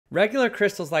Regular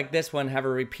crystals like this one have a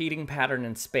repeating pattern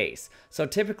in space, so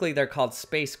typically they're called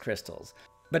space crystals.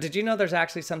 But did you know there's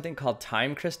actually something called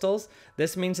time crystals?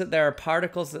 This means that there are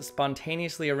particles that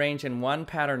spontaneously arrange in one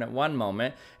pattern at one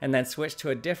moment and then switch to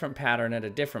a different pattern at a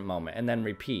different moment and then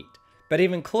repeat. But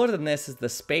even cooler than this is the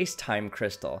space-time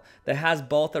crystal that has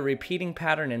both a repeating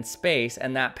pattern in space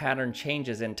and that pattern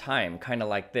changes in time, kind of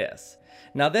like this.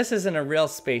 Now this isn't a real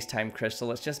space-time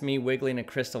crystal, it's just me wiggling a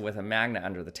crystal with a magnet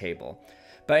under the table.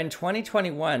 But in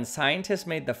 2021, scientists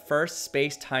made the first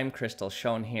space-time crystal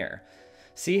shown here.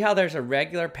 See how there's a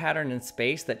regular pattern in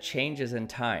space that changes in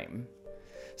time.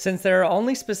 Since there are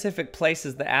only specific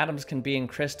places that atoms can be in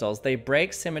crystals, they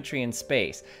break symmetry in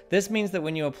space. This means that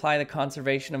when you apply the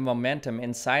conservation of momentum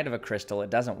inside of a crystal, it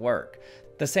doesn't work.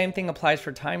 The same thing applies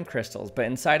for time crystals, but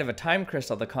inside of a time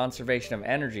crystal, the conservation of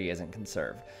energy isn't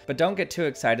conserved. But don't get too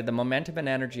excited, the momentum and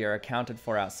energy are accounted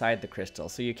for outside the crystal,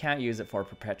 so you can't use it for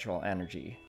perpetual energy.